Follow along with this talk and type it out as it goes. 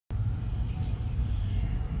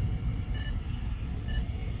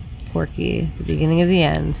Porky, the beginning of the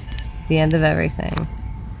end of everything.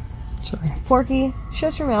 Sorry. Porky,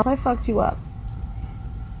 shut your mouth. I fucked you up.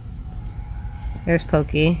 There's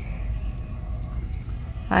Pokey.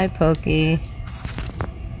 Hi, Pokey.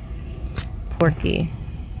 Porky.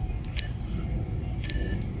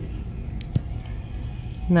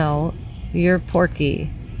 No, you're Porky.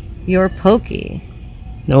 You're Pokey.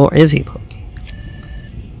 No, or is he Porky?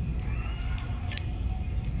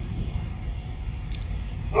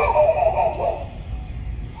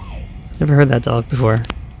 Never heard that dog before.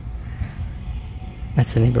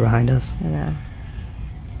 That's the neighbor behind us. I know.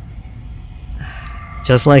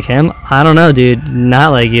 Just like him? I don't know, dude.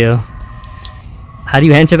 Not like you. How do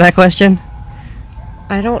you answer that question?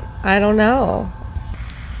 I don't know.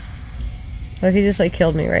 What if he just like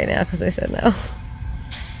killed me right now because I said no?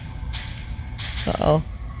 Uh-oh.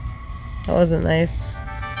 That wasn't nice.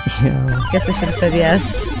 Yeah. Guess I should have said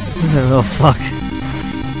yes. Oh, fuck.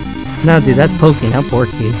 No, dude, that's Pokey, not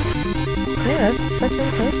Porky. Yeah, that's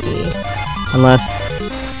fucking Porky. Unless,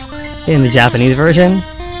 in the Japanese version,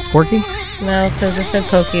 it's Porky? No, because I said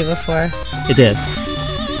Pokey before. It did.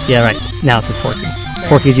 Yeah, right. Now it says Porky. Right.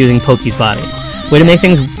 Porky's using Pokey's body. Way to make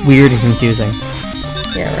things weird and confusing.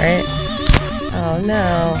 Yeah, right? Oh,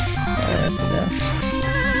 no.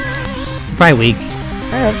 Probably weak.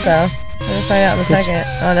 I hope so. We'll find out in a second.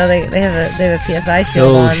 Oh, no, they have a PSI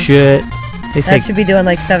shield on. Oh, shit. They That should be doing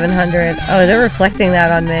like 700. Oh, they're reflecting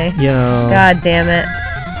that on me. Yo. God damn it.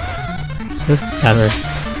 Just got her. Oh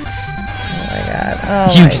my god.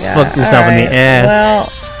 Oh You my just god. fucked yourself in the ass. Well,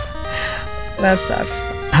 that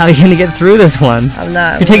sucks. How are you gonna get through this one? I'm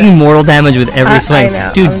not. You're taking mortal damage with every swing. I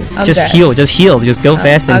know. Dude, I'm just dead. heal. Just heal. Just go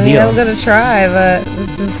fast and heal. I'm gonna try, but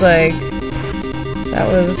this is like... That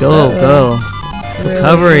was... Go. Really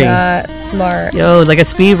Recovery. not smart. Yo, like a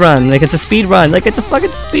speed run. Like it's a speed run. Like it's a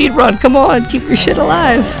fucking speed run. Come on, keep your shit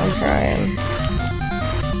alive. I'm trying.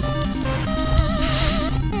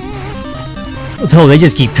 No, they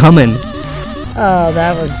just keep coming. Oh,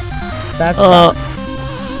 that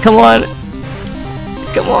sucks. Come on.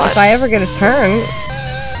 Come on. If I ever get a turn...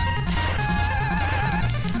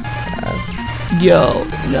 Yo,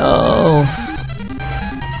 no.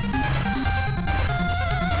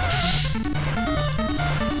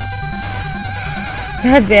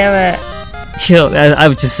 God damn it. Chill. I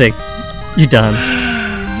would just say, you're done.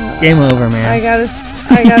 Game over, man. I gotta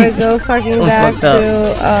go fucking back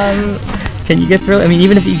to, Can you get through? I mean,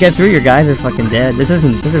 even if you get through, your guys are fucking dead. This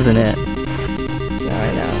isn't it. No,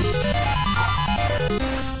 I know.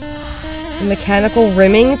 The mechanical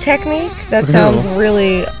rimming technique? That sounds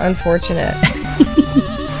really unfortunate.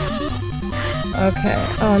 Okay.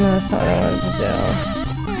 Oh no, that's not what I wanted to do.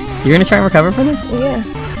 You're gonna try and recover from this? Yeah.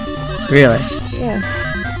 Really? Yeah.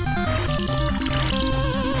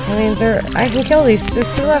 I mean, I can kill these.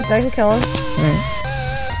 There's two left. I can kill them. Alright.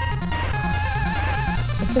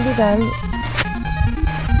 It can be done.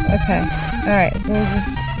 Okay. Alright. Let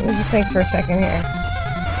me just think for a second here.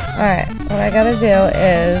 Alright. What I gotta do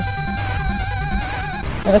is...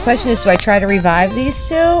 Well, the question is, do I try to revive these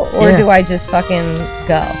two? Or do I just fucking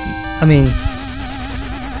go? I mean...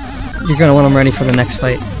 You're gonna want them ready for the next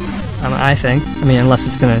fight. I think. I mean, unless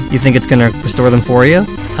it's gonna... You think it's gonna restore them for you?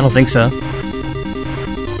 I don't think so.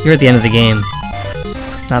 You're at the end of the game.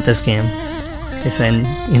 Not this game. They say,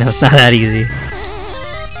 you know, it's not that easy.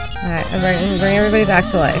 Alright, I'm gonna bring everybody back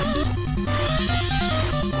to life.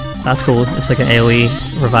 That's cool. It's like an AoE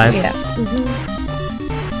revive. Yeah.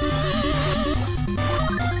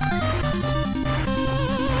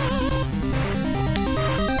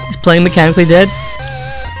 Is playing mechanically dead?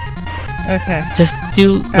 Okay. Just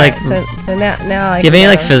do, like... Right, so now I do you have any,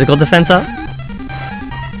 like, physical defense up?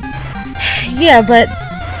 Yeah, but...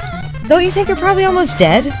 Don't you think you're probably almost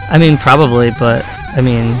dead? I mean, probably, but... I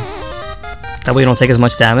mean... That way you don't take as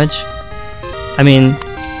much damage? I mean...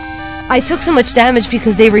 I took so much damage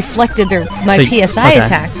because they reflected my PSI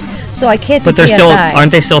attacks. So I can't do But they're PSI. still...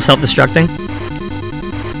 Aren't they still self-destructing?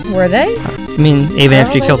 Were they? I mean, even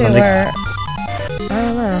after you killed them. I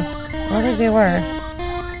don't know. I don't think they were.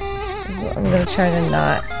 I'm gonna try to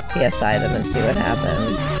not PSI them and see what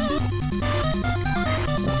happens.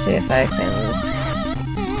 Let's see if I can...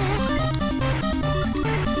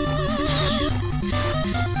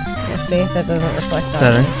 Yeah, see? That doesn't reflect on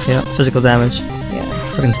Better. me. Yeah, physical damage. Yeah.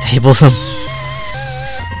 Fucking stables them.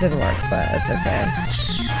 It didn't work, but it's okay.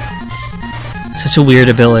 Such a weird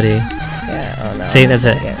ability. Yeah, oh no. See, that's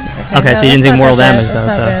it. Okay, no, so you didn't that's take not mortal that damage bad. though,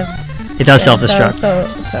 That's so... not bad. It does self-destruct. So,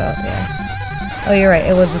 yeah. Oh, you're right.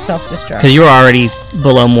 It was a self-destruct. Because you were already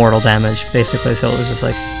below mortal damage, basically, so it was just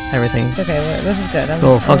like, everything... It's okay, this is good.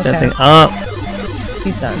 Oh, fuck that thing up!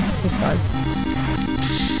 He's done. He's gone.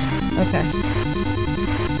 Okay.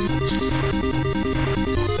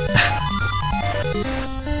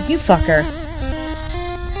 You fucker.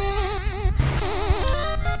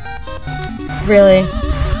 Really?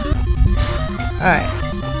 Alright.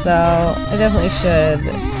 So, I definitely should...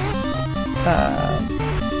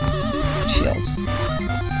 shield.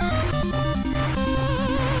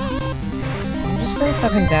 I'm just gonna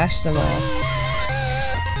fucking dash them all.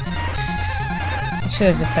 I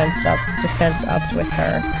should have defense upped with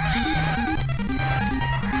her.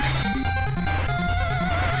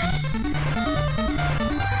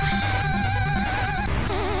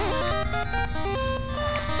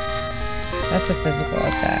 That's a physical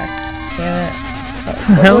attack. Damn it.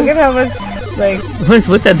 Oh, look at how much, like... What is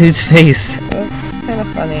with that dude's face? That's kind of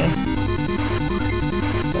funny.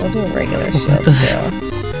 So we'll do a regular shield, too.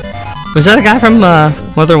 Was that a guy from,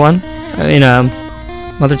 Mother 1? I mean,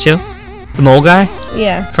 Mother 2? The mole guy?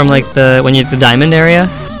 Yeah. From, like, when you're at the diamond area?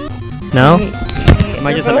 No? Am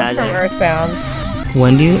I just imagining? From Earthbound.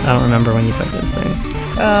 When do you? I don't remember when you fight those things.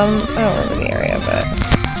 I don't remember the area, but...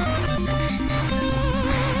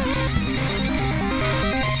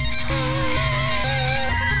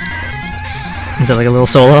 Is that like a little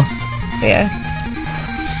solo? Yeah.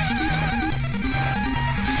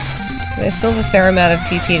 There's still a fair amount of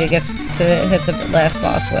PP to get to hit the last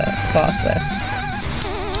boss with.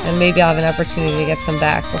 And maybe I'll have an opportunity to get some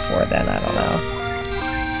back before then, I don't know.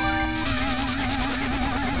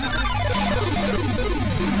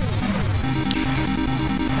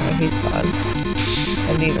 Oh, he's gone.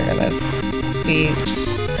 And these are gonna be...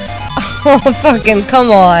 Oh, fucking come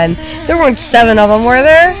on! There weren't 7 of them, were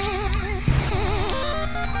there?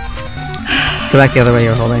 Go back the other way,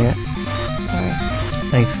 you're holding it. Sorry.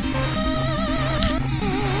 Thanks.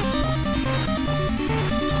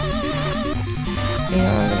 You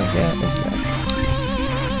know what I'm gonna do is this.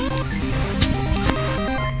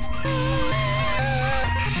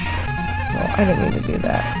 Oh, I didn't mean to do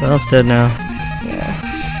that. Well, it's dead now. Yeah.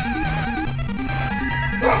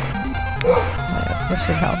 Alright, this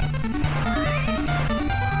should help.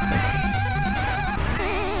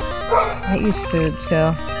 I use food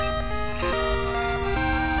too.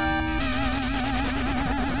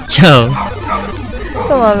 Yo!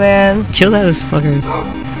 Come on, man. Kill those fuckers.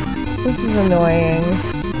 This is annoying.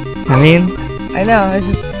 I mean... I know, it's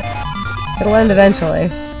just... It'll end eventually.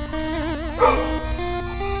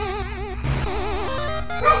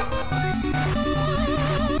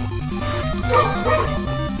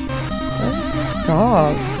 What is this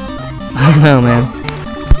dog? I don't know, man.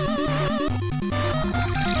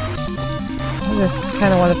 I just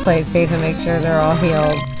kind of want to play it safe and make sure they're all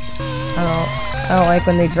healed. I don't like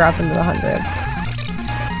when they drop into the hundreds.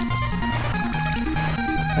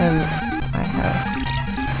 And I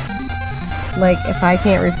have... Like, if I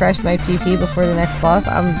can't refresh my PP before the next boss,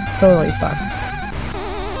 I'm totally fucked.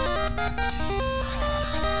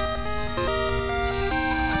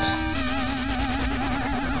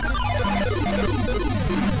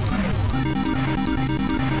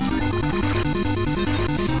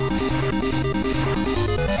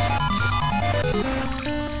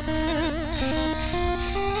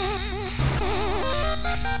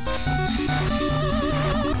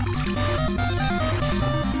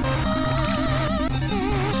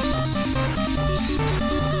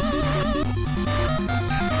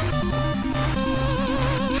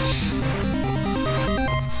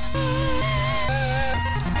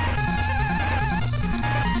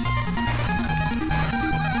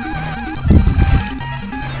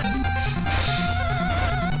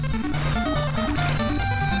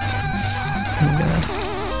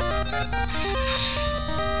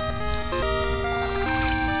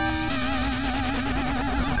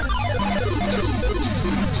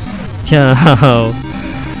 Yo.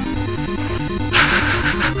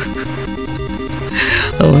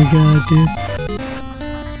 Oh my god, dude.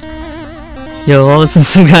 Yo, all of a sudden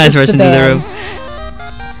some guys rush into the room.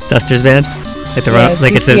 Duster's band? Like the run,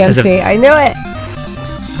 like it's a... I knew it!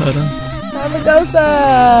 Hold on.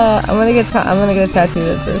 Tandagosa! I'm gonna get a tattoo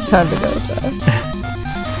that says Tandagosa.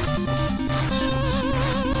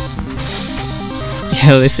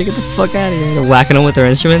 Yo, they say get the fuck out of here. They're whacking them with their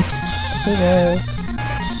instruments. Who knows?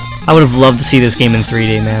 I would have loved to see this game in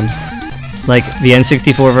 3D, man. Like, the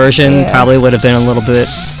N64 version probably would have been a little bit,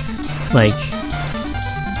 like,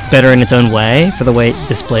 better in its own way for the way it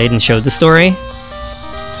displayed and showed the story.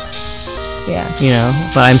 Yeah. You know,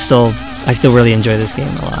 but I still really enjoy this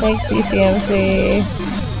game a lot. Thanks, CCMC.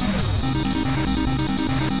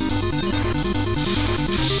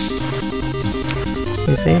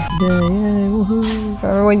 You see? Yeah, woohoo.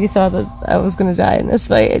 Remember when you thought that I was gonna die in this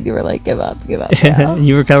fight and you were like, give up, give up.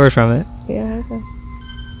 You recovered from it. Yeah, okay.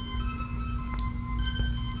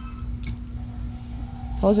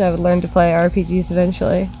 Told you I would learn to play RPGs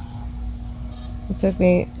eventually. It took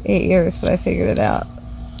me 8 years, but I figured it out.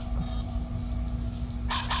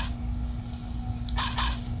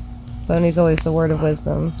 Boney's always the word of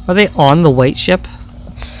wisdom. Are they on the white ship?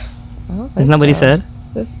 I don't think Isn't that what he so. said?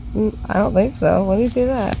 I don't think so. When do you see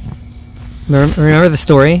that? Remember the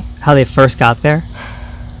story? How they first got there?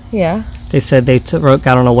 Yeah. They said they got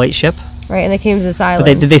on a white ship. Right, and they came to this island.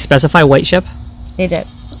 But did they specify white ship? They did.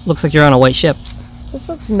 Looks like you're on a white ship. This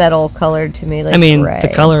looks metal colored to me, like I mean, gray. the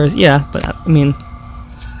colors, yeah, but I mean...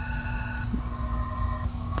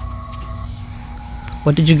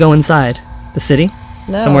 What did you go inside? The city?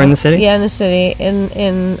 No. Somewhere in the city? Yeah, in the city.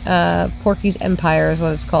 In Porky's Empire is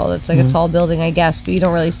what it's called. It's like a tall building, I guess, but you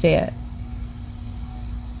don't really see it.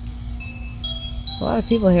 A lot of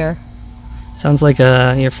people here. Sounds like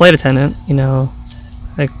your flight attendant, you know,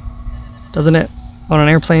 like, doesn't it, on an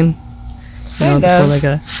airplane? You know, Kind of. before like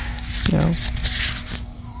a, you know,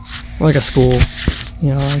 or like a school,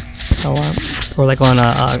 you know, like, or like on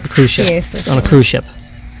a cruise ship. Yes, on a cruise ship.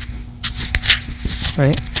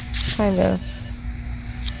 Right? Kind of.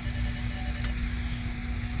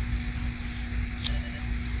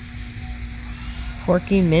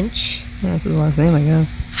 Porky Minch? Yeah, that's his last name, I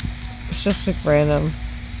guess. It's just like random.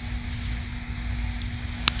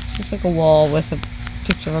 It's just like a wall with a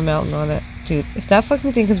picture of a mountain on it. Dude, if that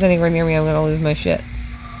fucking thing comes anywhere near me, I'm gonna lose my shit.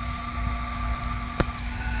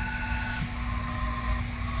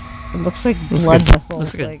 It looks like blood vessels.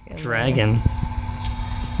 Looks like a in dragon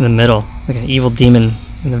in the middle, like an evil demon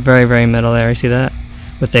in the very, very middle there. You see that?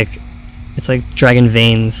 With like, it's like dragon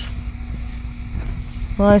veins.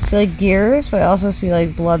 Well, I see like gears, but I also see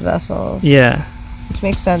like blood vessels. Yeah. Which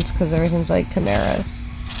makes sense because everything's like chimeras.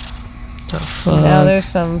 The fuck? Now there's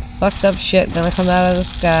some fucked up shit gonna come out of the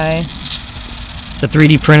sky. It's a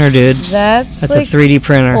 3D printer, dude. That's like a 3D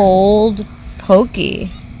printer. Old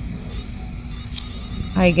Pokey,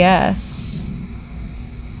 I guess.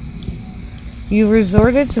 You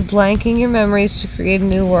resorted to blanking your memories to create a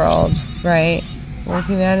new world, right? Where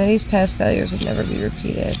humanity's past failures would never be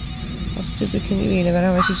repeated. How stupid can you be? No matter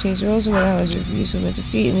how much you change the rules, no matter how much you refuse to admit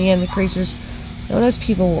defeat, in the end, the creatures known as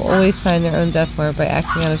people will always sign their own death warrant by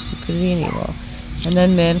acting out of stupidity and evil. And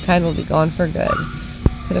then mankind will be gone for good.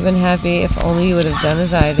 Could have been happy if only you would have done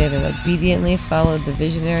as I did and obediently followed the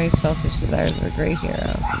visionary, selfish desires of a great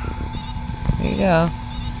hero. There you go.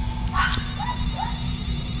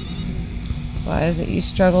 Why is it you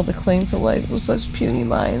struggle to cling to life with such puny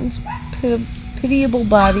minds, pitiable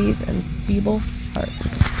bodies, and feeble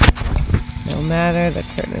hearts? No matter, the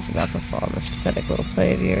curtain is about to fall on this pathetic little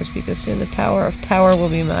play of yours, because soon the power of power will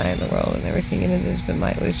be mine. The world and everything in it has been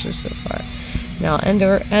my oyster so far. Now I'll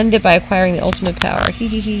end it by acquiring the ultimate power. Hee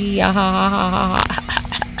hee hee, ah ha ha ha ha ha.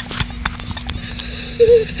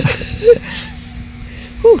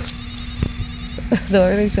 Whew. Though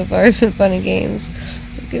everything so far has been fun and games,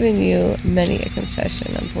 I've given you many a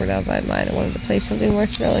concession. I'm bored out by mine. I wanted to play something more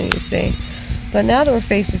thrilling, you see. But now that we're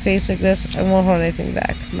face to face like this, I won't hold anything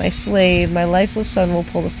back. My slave, my lifeless son, will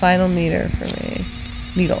pull the final needle for me.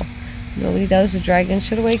 Needle. Nobody does. The dragon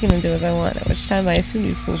should awaken and do as I want. At which time I assume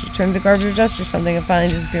you fools return to garbage or dust or something and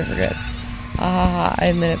finally disappear for good. Ha ha ha. I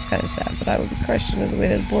admit it's kind of sad, but I would be crushed under the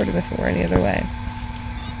weight of boredom if it were any other way.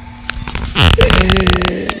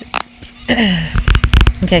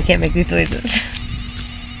 Okay, I can't make these noises.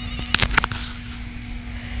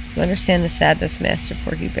 You understand the sadness Master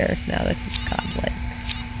Porky bears now that he's godlike.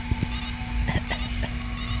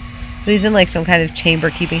 So he's in like some kind of chamber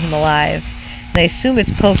keeping him alive. And I assume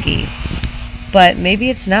it's Porky. But maybe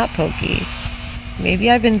it's not Porky.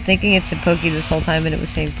 Maybe I've been thinking it said Porky this whole time and it was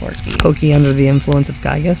saying Porky. Porky under the influence of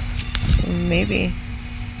Gygus? Maybe.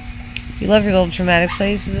 You love your little dramatic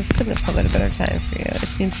plays, so this couldn't have come at a better time for you. It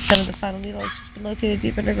seems the center of the final needle has just been located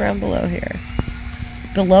deep underground below here.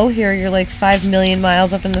 Below here, you're like 5 million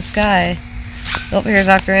miles up in the sky. Oh, here's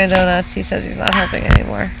Dr. Donuts. He says he's not helping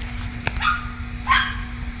anymore.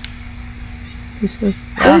 He says,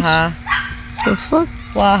 Waha. the fuck?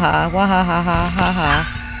 Waha. Waha ha ha ha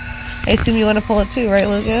ha. I assume you want to pull it too, right,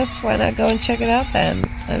 Lucas? Why not go and check it out then?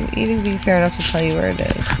 I'm even being fair enough to tell you where it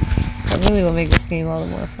is. I really will make this game all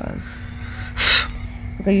the more fun.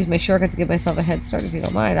 I could use my shortcut to give myself a head start if you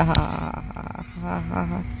don't mind. Ha ha ha ha ha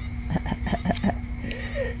ha.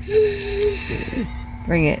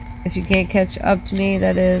 Bring it. If you can't catch up to me,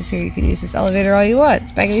 that is, here you can use this elevator all you want.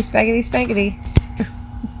 Spankety, spankety, spankety.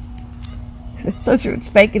 Not sure what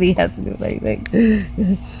spankety has to do with anything.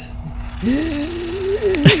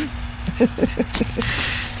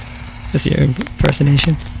 That's your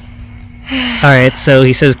impersonation. Alright, so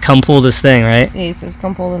he says, come pull this thing, right? Yeah, he says,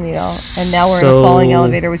 come pull the needle. And now we're in a falling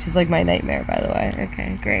elevator, which is like my nightmare, by the way.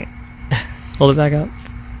 Okay, great. Hold it back up.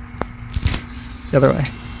 The other way.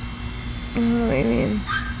 What do you mean?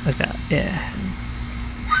 Like that, yeah.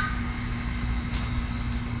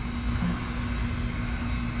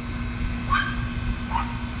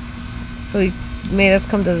 So he made us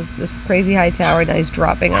come to this crazy high tower, now he's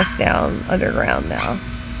dropping us down underground now.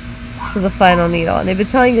 To the final needle. And they've been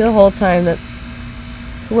telling you the whole time that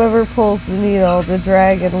whoever pulls the needle, the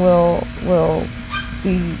dragon will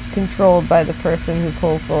be controlled by the person who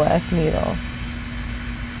pulls the last needle.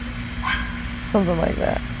 Something like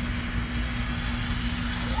that.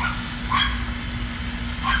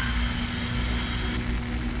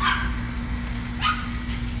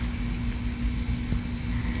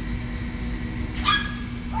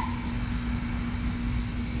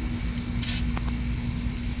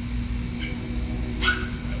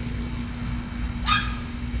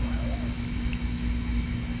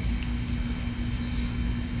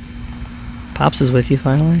 Pops is with you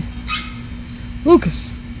finally.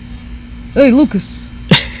 Lucas! Hey, Lucas!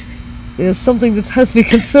 There's something that has me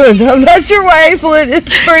concerned. I'm not sure why I put it.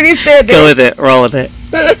 It's Bernie Sanders. Go with it. Roll with it.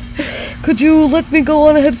 Could you let me go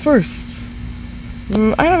on ahead first? I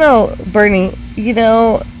don't know, Bernie. You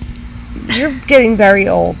know, you're getting very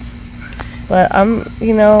old. But I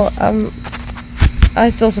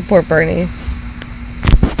still support Bernie.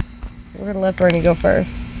 We're gonna let Bernie go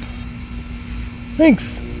first.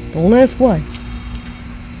 Thanks. Don't ask why.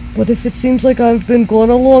 But if it seems like I've been gone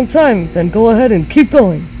a long time, then go ahead and keep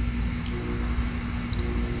going.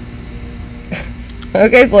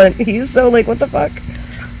 Okay, Flint. He's so like, what the fuck?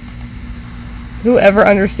 Whoever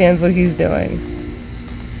understands what he's doing.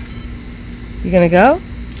 You gonna go?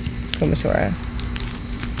 Let's go, Mashora.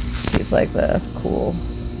 She's like the cool,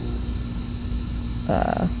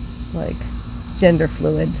 like, gender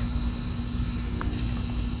fluid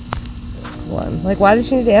one. Like, why did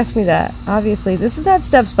she need to ask me that? Obviously, this is not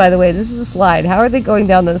steps, by the way. This is a slide. How are they going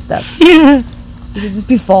down those steps? Yeah. You should just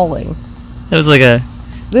be falling. That was like a...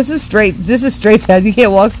 This is straight. This is straight down. You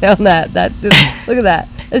can't walk down that. That's just... Look at that.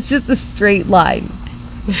 It's just a straight line.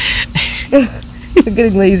 I'm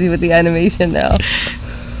getting lazy with the animation now.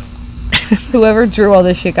 Whoever drew all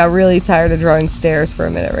this shit got really tired of drawing stairs for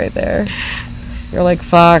a minute right there. You're like,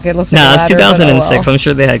 fuck, it looks like a No, it's ladder, 2006. but oh well. I'm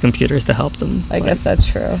sure they had computers to help them. I guess that's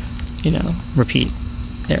true. You know, repeat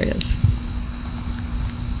areas.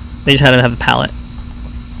 They just had to have a palette.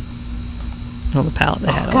 On the palette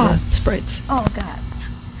they had all the sprites. Oh god.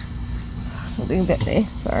 Something bit me.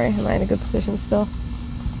 Sorry, am I in a good position still?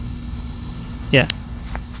 Yeah.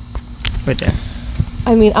 Right there.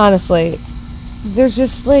 I mean, honestly, there's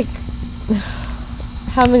just like...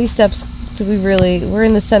 How many steps do we really... We're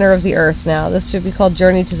in the center of the earth now. This should be called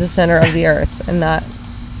Journey to the Center of the Earth and not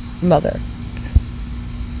Mother.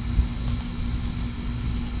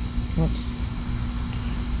 Whoops.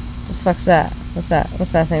 What the fuck's that? What's that?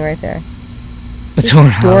 What's that thing right there? A This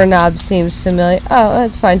doorknob. doorknob seems familiar. Oh,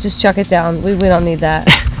 it's fine. Just chuck it down. We don't need that.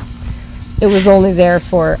 It was only there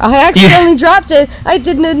for... I accidentally dropped it. I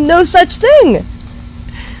did no such thing.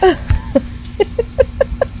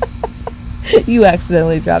 You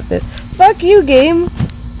accidentally dropped it. Fuck you, game.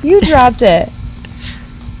 You dropped it.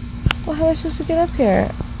 Well, how am I supposed to get up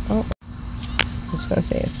here? Oh. I'm just gonna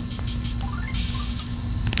save.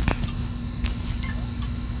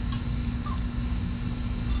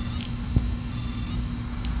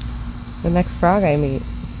 The next frog I meet.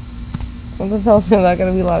 Something tells me there's not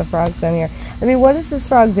going to be a lot of frogs down here. I mean, what is this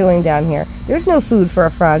frog doing down here? There's no food for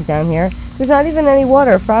a frog down here. There's not even any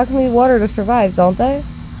water. Frogs need water to survive, don't they?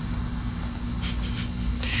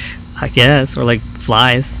 I guess. Or like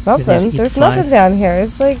flies. Something. There's nothing down here.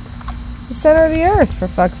 It's like the center of the earth, for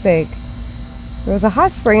fuck's sake. There was a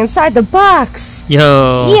hot spring inside the box!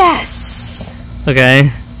 Yo. Yes!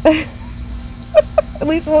 Okay. At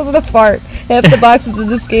least it wasn't a fart. Half the boxes in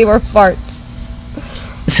this game are farts.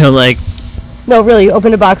 So like... No, really, you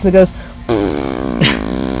open the box and it goes...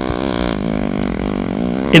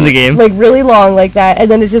 In the game? Like, really long like that, and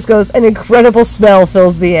then it just goes, an incredible smell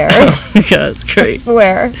fills the air. Oh my god, that's great. I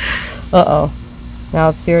swear. Uh-oh. Now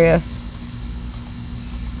it's serious.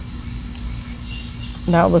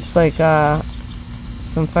 Now it looks like,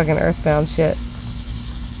 some fucking Earthbound shit.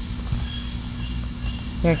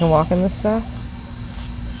 Think I can walk in this stuff?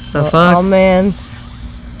 The fuck? Oh, man.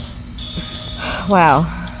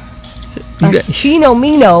 Wow. You got-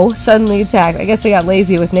 Phenomeno suddenly attacked. I guess they got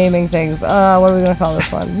lazy with naming things. What are we gonna call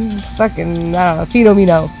this one? Fucking, I don't know,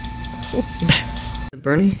 Phenomeno.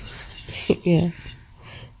 Bernie? Yeah.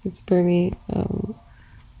 It's Bernie,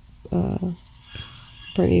 Bernie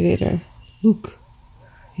Vader. Luke,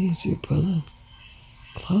 he's your brother.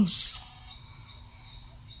 Close.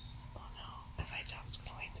 Oh no, if I tell him it's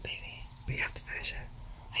gonna wake the baby. We have to finish it.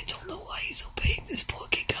 I don't know why he's obeying this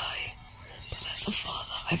Porky guy, but as a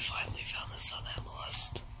father, I finally found the son I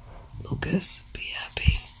lost. Lucas, be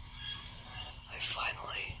happy. I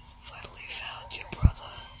finally found your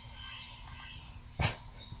brother.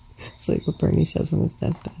 It's like what Bernie says on his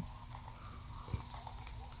deathbed.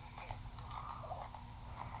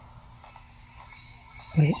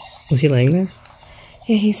 Wait, was he laying there?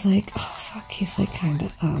 Yeah, he's like, oh fuck, he's like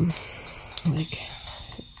kinda, like,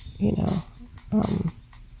 you know,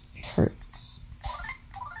 hurt.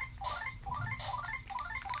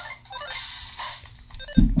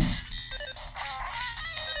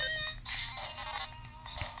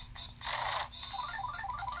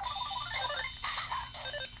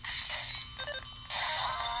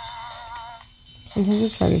 Sometimes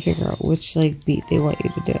it's hard to figure out which, like, beat they want you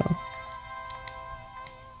to do.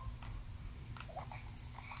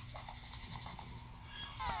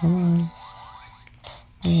 Come on.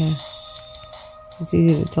 Yeah. It's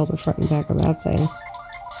easy to tell the front and back of that thing.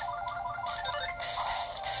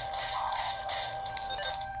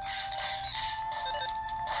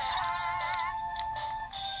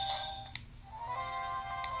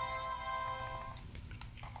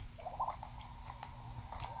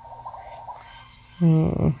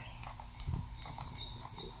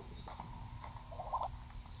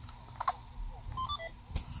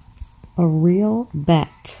 A real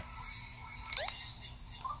bet.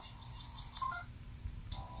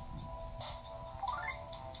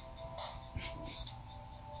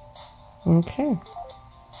 Okay.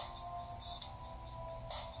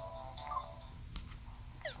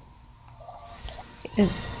 It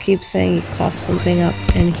keeps saying he coughs something up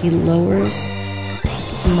and he lowers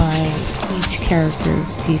each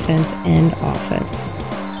character's defense and offense.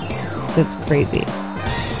 That's crazy.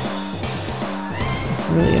 It's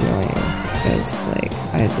really annoying because, like,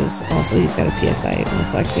 also he's got a PSI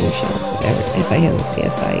reflecting shield, so if I hit him with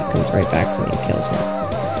PSI, he comes right back to me and kills me.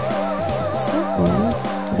 So,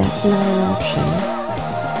 that's not an option.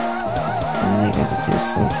 So now I gotta do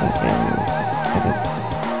some gotta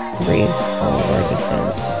raise all of our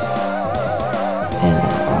defense and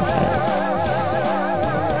our offense.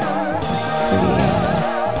 It's pretty,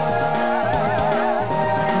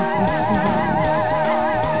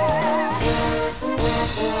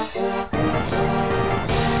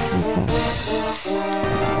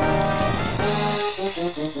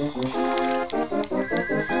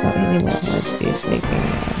 it's not hitting that hard, but it's making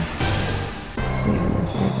this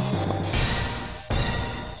very difficult.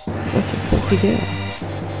 What's a Porky do?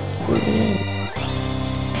 Who knows?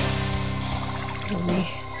 Can we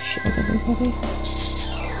shield everybody?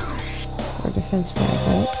 Our defense back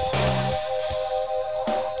up.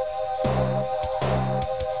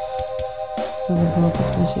 Doesn't go up as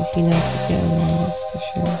much as he knocked again, that's for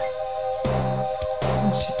sure.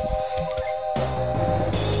 That should be okay.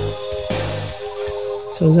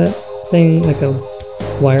 So is that thing like a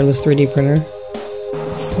wireless 3D printer?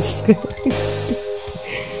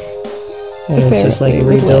 And it's just like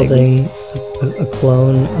rebuilding a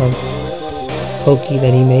clone of Porky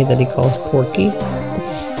that he made that he calls Porky.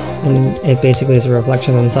 And it basically is a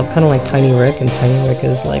reflection of himself, kind of like Tiny Rick, and Tiny Rick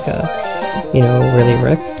is like a, you know, really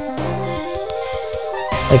Rick.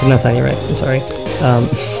 Like, not Tiny Rick, I'm sorry.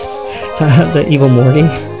 The Evil Morty.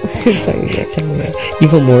 Tiny Rick.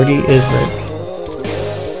 Evil Morty is Rick.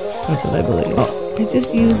 That's what I believe. Oh, I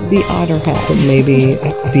just used the otter hat. But maybe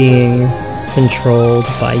being controlled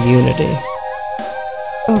by Unity.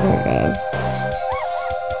 Oh my god.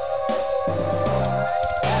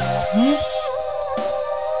 What?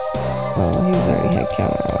 Oh, he's already had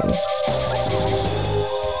counter on.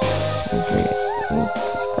 Oh, great. Lucas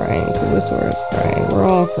is crying. Kubator is crying. We're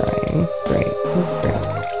all crying. Great. That's great.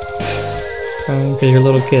 Crying because you're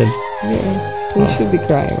little kids. Yeah. We should be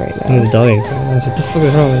crying right now. I mean, the dog ain't crying. What the fuck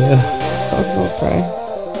is wrong with you? Dogs don't cry.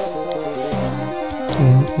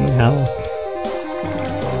 How?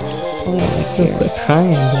 Well, they don't like So tears. quit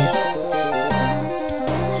crying, dude.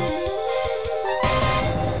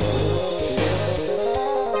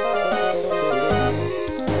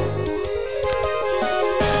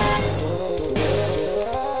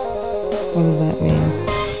 What does that mean?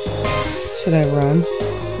 Should I run?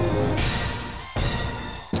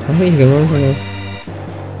 I think you can run from this.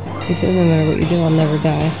 He says no matter what you do, I'll never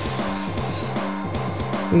die.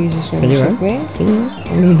 Are you just trying to trick me?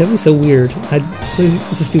 I mean, that'd be so weird.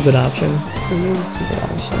 It's a stupid option. It is a stupid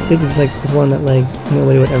option. It was like this one that like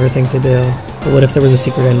nobody would ever think to do. But what if there was a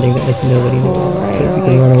secret ending that like nobody knew? Oh, right. Because you Or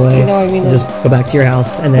can like, run away, you know, I mean, and just go back to your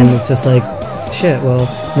house, and then it's just like Shit, well,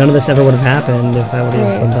 none of this ever would have happened if I would have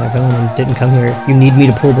just went back home and didn't come here. You need me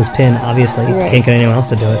to pull this pin, obviously. Right. Can't get anyone else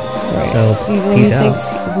to do it. Right. So, Even peace he out. thinks,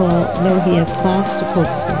 well, no, he has Klaus to pull the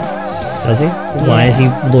pin. Does he? Why is he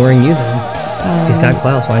luring you then? If he's got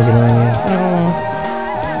Klaus, why is he luring you? I don't know.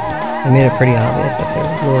 They made it pretty obvious that they're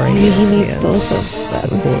luring you. Maybe he to the needs end. both of To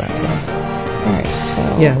them. pull that pin. Alright, so...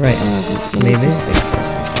 Yeah, right. Let me Maybe. just think for a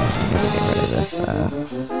second. I'm gonna get rid of this, I'm gonna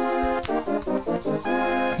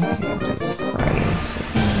get rid of this karate sword.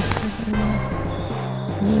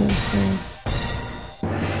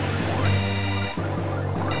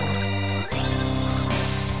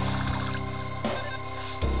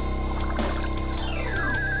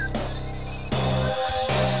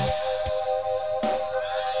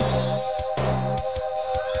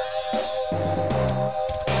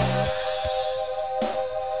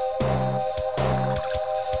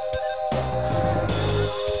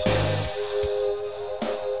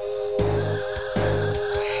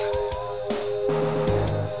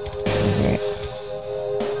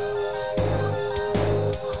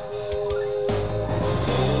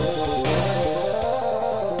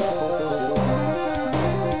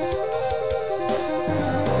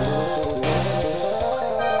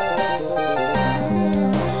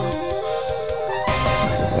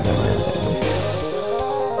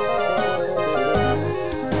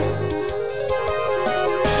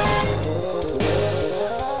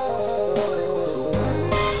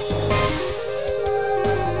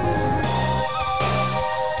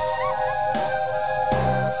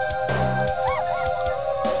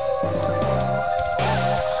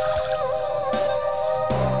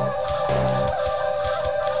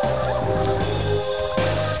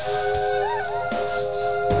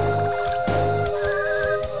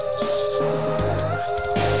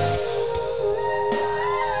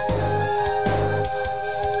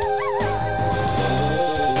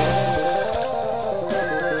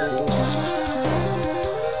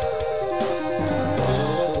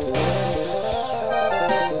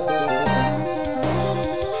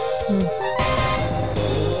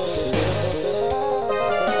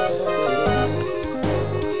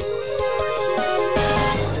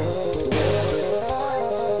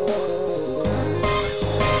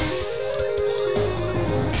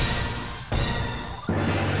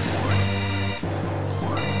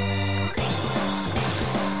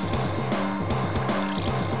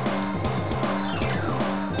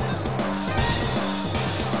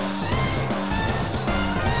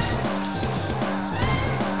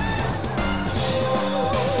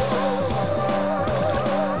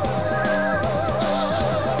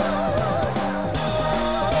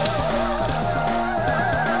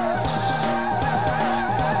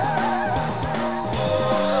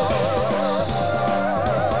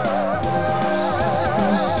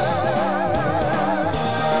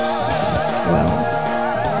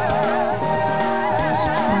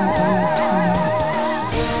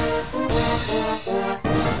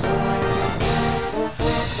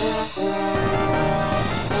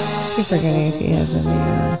 keep forgetting if he has any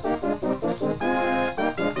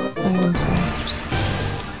items left.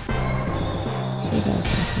 If he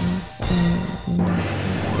doesn't,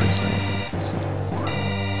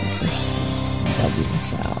 this is W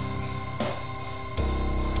this out.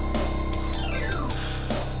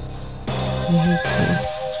 He needs to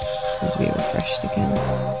be refreshed again.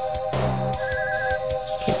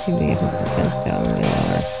 Can't seem to get his defense down any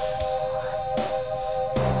lower.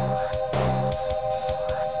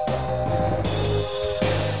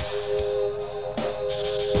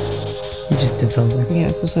 He just did something. Yeah,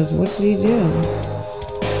 that's what it says. What did he do?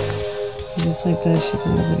 He just like does shit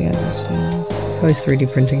that nobody understands. Oh, he's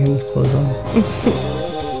 3D printing him with clothes on.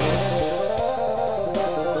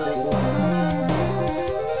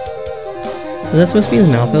 So that's supposed to be his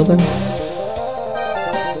mouth open?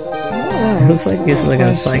 It looks like he's like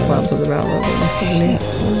a cyclops with a mouth open. Shit,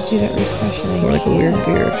 why did you do that refreshing? Or like a weird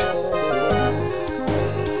beard.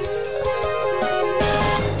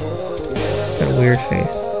 Got a weird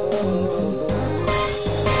face.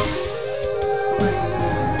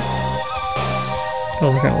 Oh,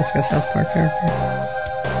 look at this guy, South Park character.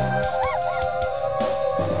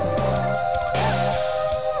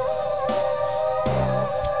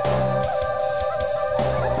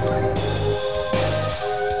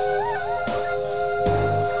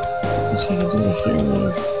 What should I do to heal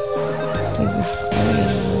these? Like this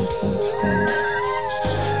crying nonsense stuff.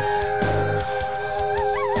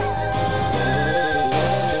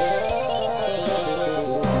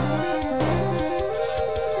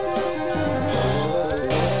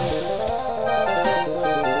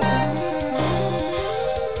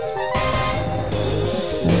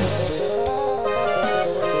 That's good.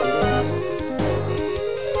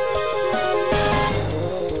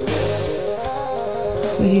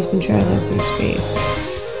 So he's been traveling through space.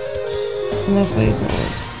 And that's why he's old.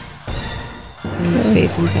 In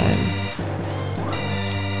space and time.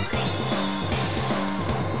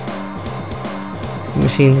 The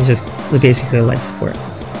machine is just basically a life support.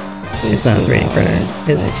 So It's not a 3D printer.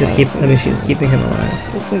 It's just the machine's keeping him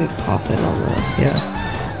alive. Looks like a coffin almost. Yeah.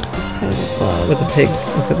 It's kind of a bug. With the pig.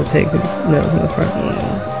 It's got the pig nose in the front. Yeah.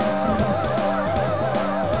 That's nice.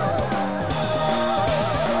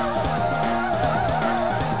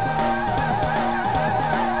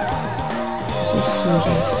 Just sort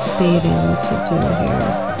of debating what to do here.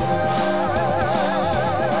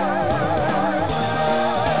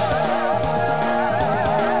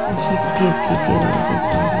 Wish I could give PP a little bit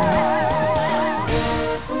something.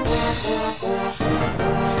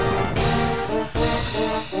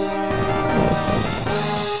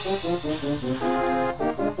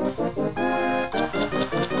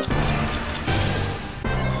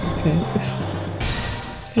 Okay.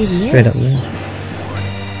 He missed. Straight up missed.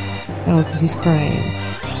 Oh, because he's crying.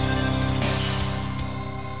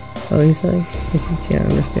 Oh, he's like, I can't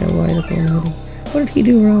understand why he doesn't want to hit him. What did he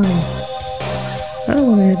do wrong? I don't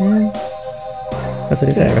want to hit him. That's what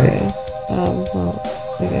he said, right? Well,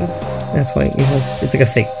 I guess. That's why he's like, it's like a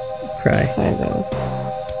fake cry. Kind of.